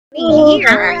Hello.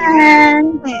 here.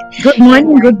 Hi. Good And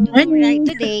morning. right, Good right morning.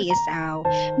 today is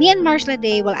me and Marshall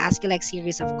today will ask you like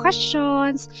series of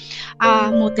questions.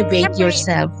 Motivate Siyempre,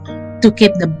 yourself to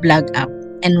keep the blog up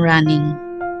and running.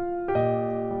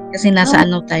 Kasi nasa How,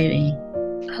 ano tayo eh.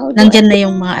 how do I Nandyan na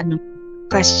yung mga ano.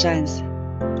 questions.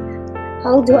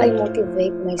 how do I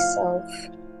motivate myself?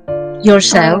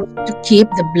 Yourself Um, to keep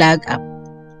the blog up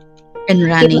and keep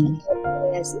running.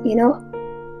 yes,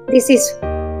 this is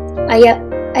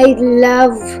I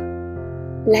love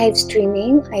live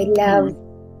streaming. I love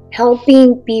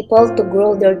helping people to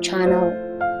grow their channel.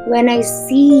 When I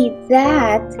see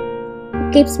that,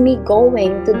 it keeps me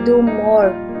going to do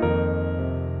more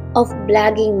of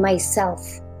blogging myself.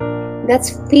 That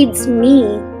feeds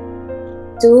me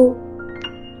to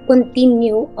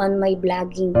continue on my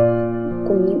blogging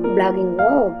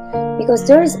world, because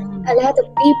there's a lot of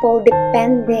people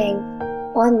depending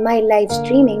on my live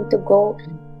streaming to grow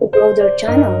their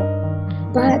channel.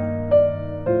 But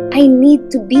I need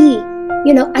to be,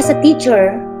 as a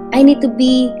teacher, I need to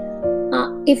be,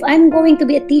 if I'm going to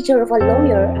be a teacher of a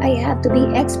lawyer, I have to be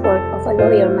expert of a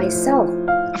lawyer myself,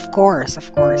 Of course,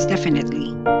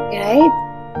 definitely. right?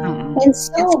 And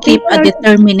so Keep people a are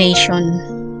determination.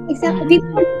 exactly,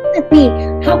 people are looking at me.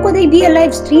 How could I be a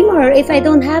live streamer if I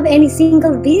don't have any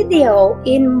single video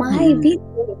in my video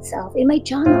itself, in my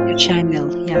channel? Your channel,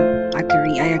 yeah, I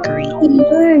agree. I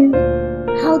learn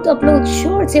how to upload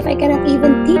shorts if I cannot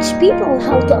even teach people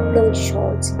how to upload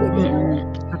shorts video.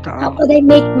 How Totoo. could I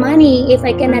make money if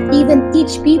I cannot even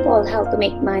teach people how to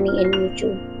make money in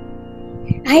YouTube?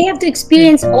 I have to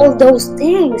experience all those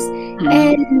things.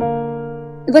 And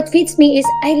what fits me is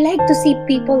I like to see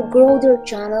people grow their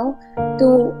channel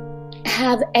to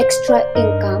have extra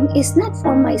income. It's not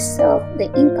for myself, the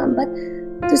income, but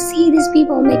to see these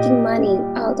people making money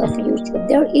out of YouTube.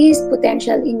 There is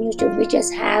potential in YouTube. We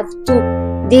just have to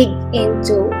dig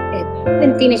into it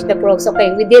and finish the pros.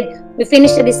 Okay, we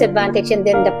finished the disadvantage and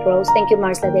then the pros. Thank you,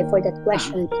 Marslade, for that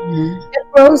question. The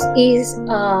pros is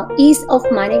ease of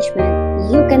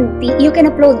management. You can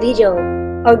upload video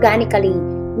organically,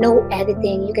 no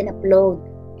editing. You can upload.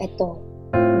 Eto,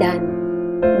 done,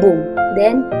 boom.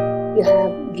 Then you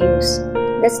have views.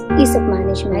 That's ease of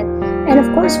management. And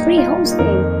of course, free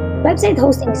hosting. Website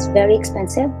hosting is very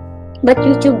expensive, but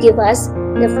YouTube give us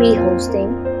the free hosting.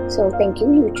 So thank you,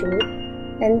 YouTube.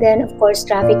 And then of course,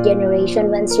 traffic generation.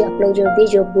 Once you upload your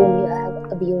video, boom, you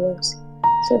have viewers.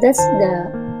 So that's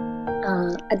the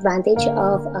advantage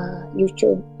of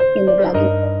YouTube in the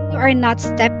blogging. You are not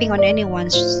stepping on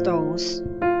anyone's toes.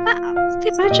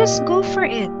 Diba? Just go for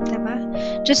it. Diba?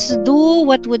 Just do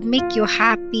what would make you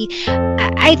happy.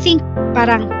 I think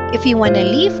parang if you wanna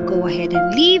leave, go ahead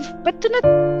and leave. But do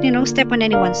not, step on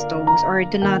anyone's toes or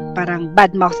do not parang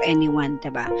badmouth anyone.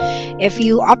 Diba? If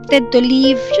you opted to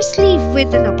leave, just leave with,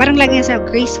 parang lagi sa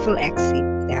graceful exit.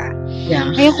 Diba?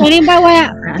 Yeah. Ngayon, kung halimbawa,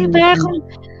 diba?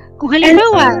 Kung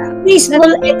halimbawa,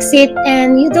 peaceful exit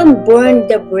and you don't burn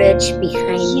the bridge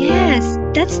behind you. yes,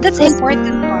 that's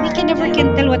important. We can never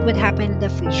tell what would happen in the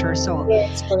future. So,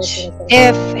 Yes, correct.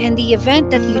 if in the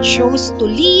event that you chose to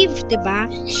leave, diba,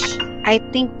 I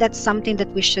think that's something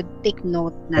that we should take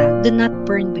note na. Do not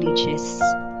burn bridges.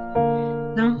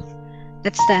 No?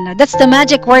 That's the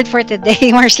magic word for today,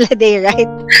 Marshall Day, right?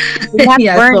 Do not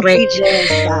Yeah, burn correct. bridges.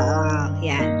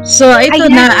 Yeah. So ito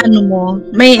Ayan. na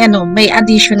may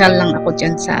additional lang ako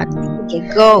dyan sa ano. Okay,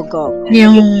 go.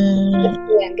 Yung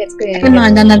Gets ko yan. yung mga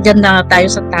nandyan na tayo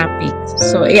sa topic.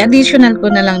 So i-additional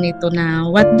ko na lang nito na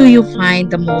what do you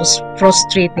find the most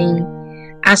frustrating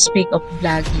aspect of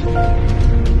blogging?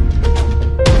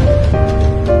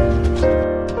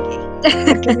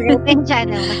 Open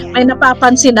channel. May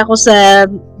napapansin ako sa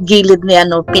gilid ni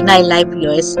Pinay Live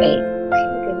USA.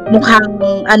 Mukhang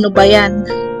ano ba yan?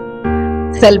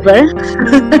 Silver?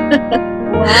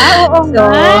 Wow, oo So,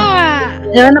 nga.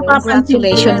 Yung napapansin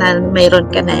na mayroon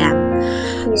ka na yan.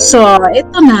 So,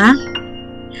 ito na.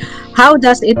 How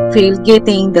does it feel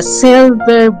getting the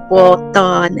silver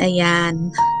button?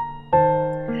 Ayan.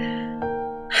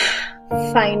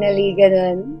 Finally,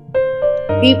 ganun.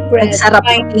 Deep breath. Nagsarap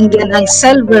pakinggan ang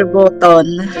silver button.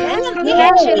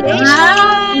 Congratulations.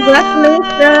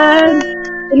 Congratulations!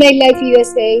 Pinay Life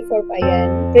USA for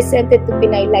Payan. Presented to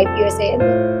Pinay Life USA.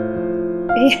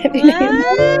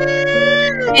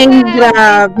 And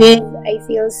grabe. I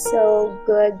feel so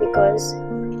good because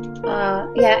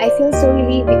I feel so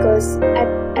relieved because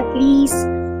at least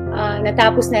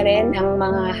natapos na rin ang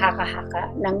mga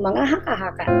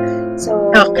haka-haka. So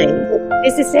Okay.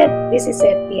 this is it.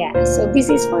 Yeah. So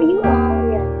this is for you all.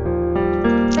 Yeah.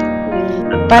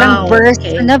 Parang Wow,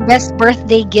 okay. best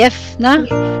birthday gift, no?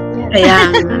 Kaya,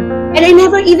 And I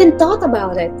never even thought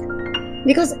about it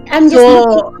because I'm just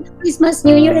looking for Christmas,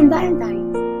 New Year, and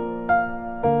Valentine's.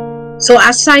 So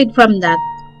aside from that,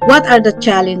 what are the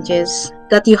challenges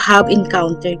that you have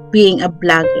encountered being a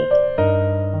blogger?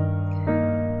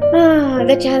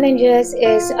 The challenges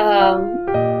is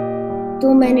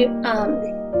too many.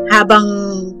 Habang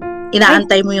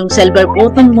inaantay mo yung silver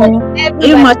button mo,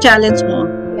 yung mga challenge mo.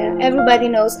 Yeah, everybody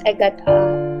knows I got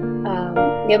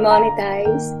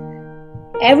demonetized.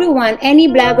 Everyone, any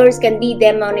bloggers can be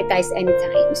demonetized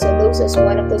anytime. So those is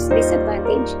one of those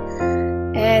disadvantages.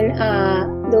 And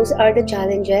those are the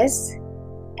challenges.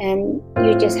 And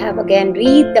you just have, again,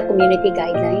 read the community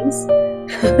guidelines.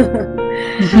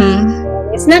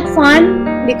 It's not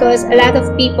fun because a lot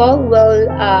of people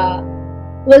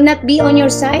will not be on your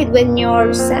side when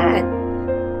you're sad.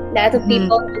 A lot of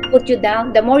people will put you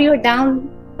down. The more you're down,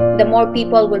 the more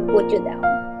people will put you down.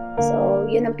 So,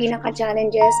 yun ang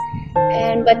pinaka-challenges.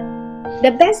 But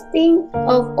the best thing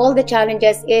of all the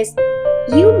challenges is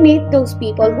you meet those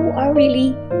people who are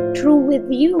really true with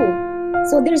you.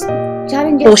 So there's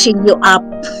challenges. Pushing you up.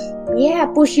 Yeah,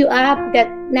 push you up, that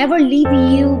never leave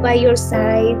you by your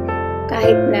side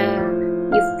kahit na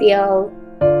you feel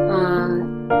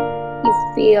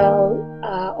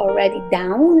already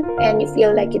down and you feel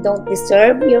like you don't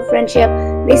deserve your friendship.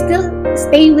 They still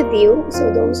stay with you. So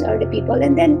those are the people.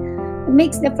 And then it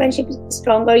makes the friendship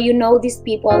stronger. You know these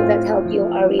people that help you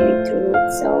are really true.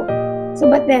 So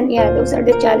but then, yeah, those are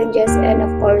the challenges. And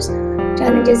of course,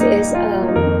 challenges is a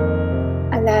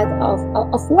lot of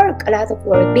work.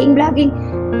 Being blogging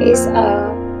is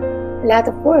a lot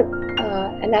of work,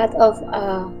 a lot of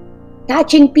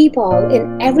touching people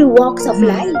in every walks of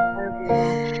life.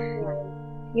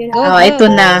 You know? Ito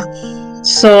na.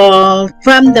 So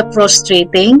from the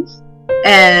frustrating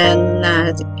and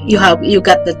you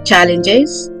got the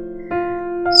challenges.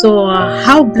 So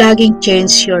how blogging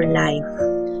changed your life?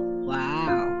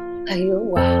 Wow.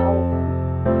 Wow.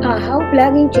 How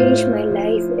blogging changed my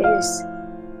life is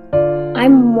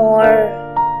I'm more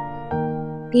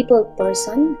people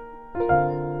person.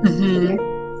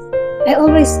 I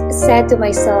always said to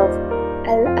myself,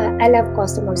 I love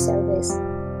customer service,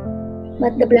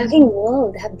 but the blogging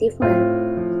world have different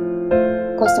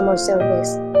customer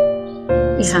service.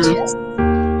 It's just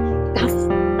tough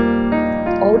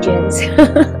audience.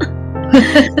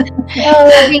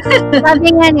 Sabi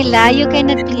nga nila, you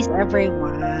cannot please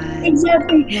everyone.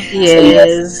 Exactly.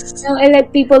 Yes. So I like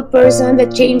people person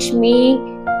that changed me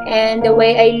and the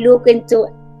way I look into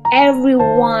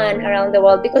everyone around the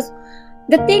world. Because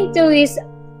the thing too is,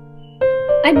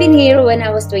 I've been here when I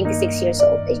was 26 years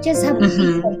old. I just have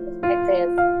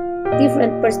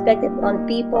different perspective on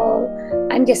people.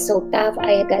 I'm just so tough.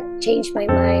 I got changed my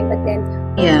mind, but then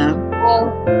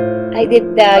I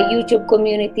did the YouTube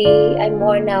community. I'm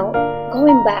more now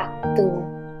going back to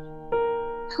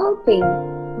helping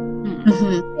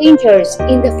strangers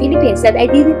in the Philippines that I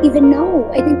didn't even know.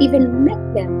 I didn't even met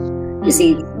them. You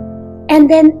see, and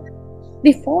then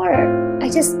before I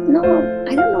just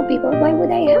I don't know people. Why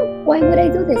would I help? Why would I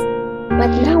do this? But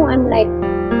now I'm like,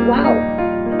 wow,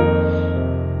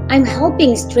 I'm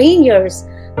helping strangers.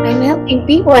 I'm helping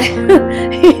people.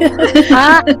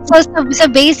 So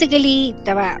basically,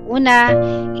 diba, una,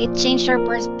 it changed your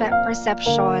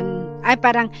perception. Ay,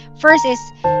 parang, first is,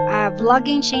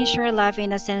 vlogging changed your life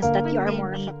in a sense that you are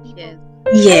more of a people.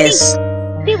 Yes.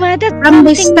 Diba? That's from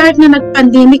the start na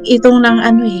nag-pandemic, itong ng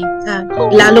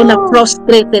lalo na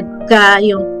frustrated ka,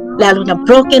 yung lalo na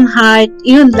broken heart,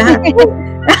 yun lahat.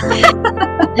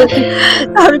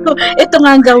 Sabi ko, ito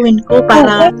nga ang gawin ko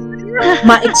para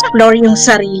ma-explore yung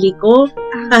sarili ko,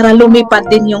 para lumipad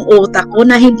din yung utak ko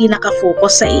na hindi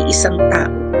nakafocus sa iisang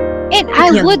tao. And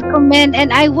I would commend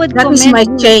that is my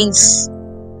change.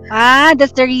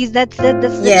 That's the reason. That's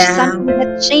something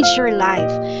that changed your life.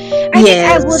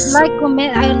 I would like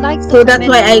comment. I like. So that's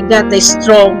why I got a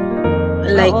strong,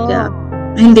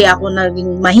 hindi ako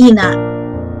naging mahina.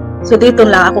 So dito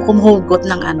lang ako kumuhugot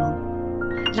ng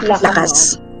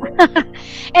lakas.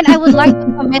 And I would like to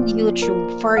commend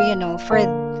YouTube for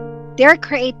their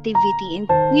creativity in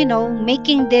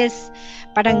making this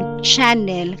parang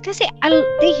channel kasi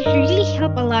they really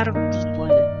help a lot of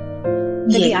people,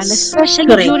 to be honest,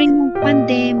 especially during yung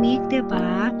pandemic,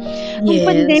 diba? Yung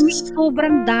pandemic,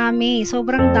 sobrang dami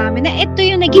na ito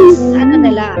yung naging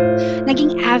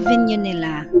naging avenue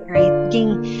nila, right?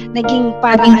 Naging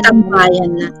parang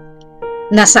tambayan na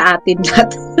nasa atin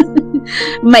lahat.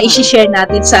 Mai-share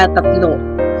natin sa tatlo.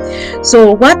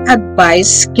 So, what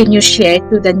advice can you share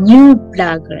to the new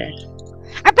blogger?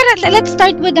 Pero let's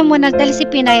start with them muna dahil si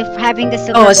Pinay having the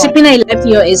silver si Pinay Life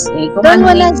USA. Doon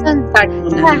wala start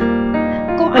muna.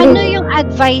 ano yung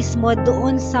advice mo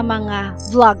doon sa mga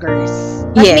vloggers?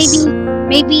 But Yes.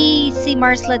 maybe si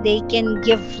Marsla Day can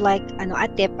give like a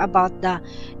tip about the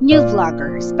new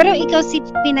vloggers. Pero ikaw si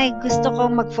Pinay, gusto ko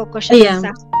mag-focus siya Ayan.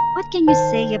 sa what can you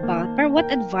say about, or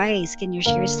what advice can you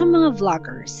share sa mga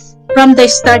vloggers? From the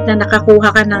start na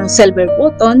nakakuha ka ng silver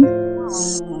button,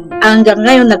 hanggang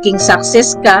ngayon naging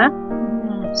success ka,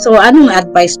 so anong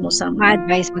advice mo sa mga?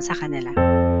 Ma-advise mo sa kanila.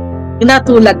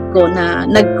 Pinatulad ko na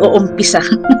nag-uumpisa.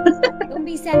 Don't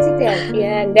be sensitive.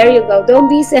 Yeah, there you go.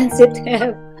 Don't be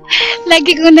sensitive.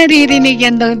 Lagi ko naririnig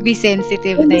yan, don't be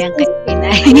sensitive na yan kay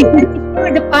Pinay. For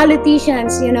the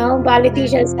politicians,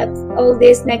 politicians have all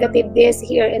this negative this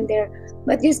here and there.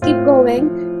 But just keep going.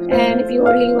 And if you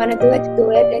really want to do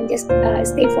it, and just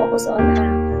stay focused on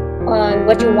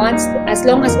what you want. As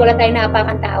long as wala tayong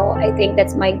naapakan tao, I think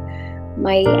that's my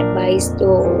advice to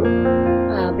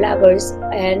vloggers.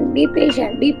 And be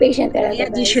patient talaga.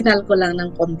 Additional ko lang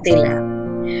ng konti lang.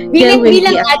 Bilang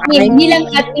admin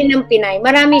ng Pinay,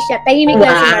 marami siya. Tahimik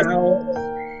lang si Marsla. Wow.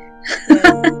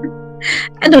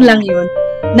 Ano lang yun?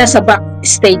 Nasa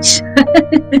backstage.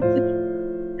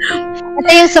 Ito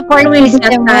yung support Always at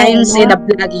system mo, times no? in a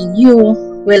vlogging, you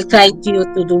will try you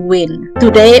to do win.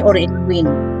 Today or in win.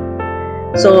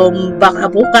 So, baka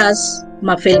bukas,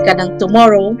 ma-fail ka ng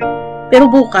tomorrow, pero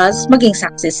bukas, maging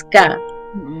success ka.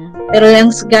 Pero yung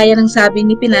gaya ng sabi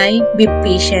ni Pinay, be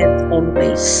patient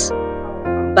always.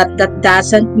 But that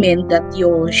doesn't mean that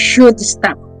you should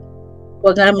stop.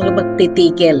 Huwag nga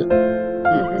magtitigil.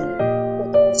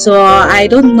 So,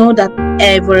 I don't know that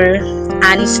ever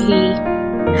honestly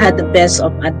had the best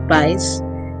of advice.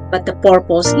 But the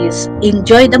purpose is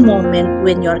enjoy the moment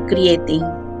when you're creating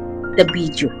the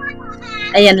video.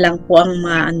 Ayan lang po ang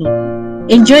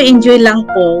enjoy lang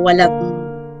po.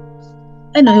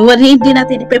 Hindi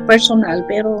natin ipe-personal,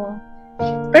 pero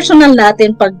personal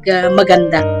natin pag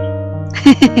maganda.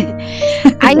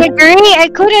 I agree.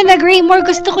 I couldn't agree more.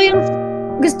 Gusto ko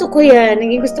yan.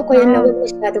 Naging gusto ko yan na huwag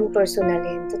masyadong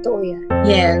personalin. Totoo yan.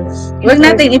 Yes. Huwag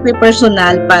natin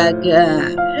ipe-personal pag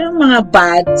yung mga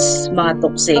bads, mga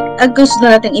toxic. Ang gusto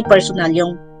natin i-personal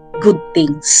yung good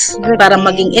things. Para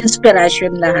maging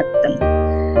inspiration lahat ng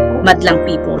madlang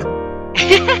people.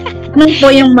 Anong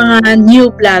po yung mga new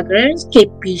vloggers?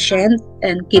 Keep patient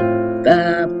and keep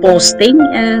posting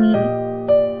and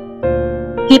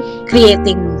keep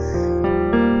creating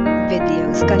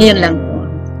videos. Yun lang po.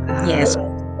 Yes.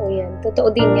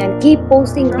 Totoo din yan. Keep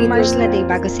posting From videos. Marsla Day,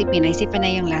 bago si Pinay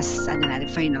yung last,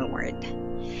 final word.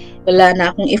 Wala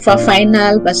na akong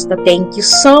ifa-final. Basta thank you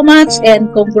so much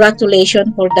and congratulations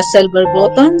for the silver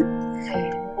button.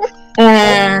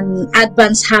 And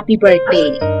advance happy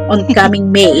birthday on coming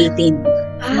May 18.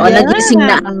 Nagising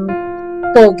na ang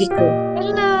pogi ko.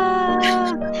 Hello!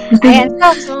 Ayan,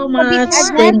 So much,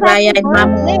 Queen Raya and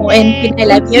Mamo and Pinay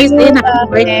Life. Happy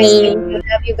birthday.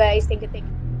 Love you guys. Thank you.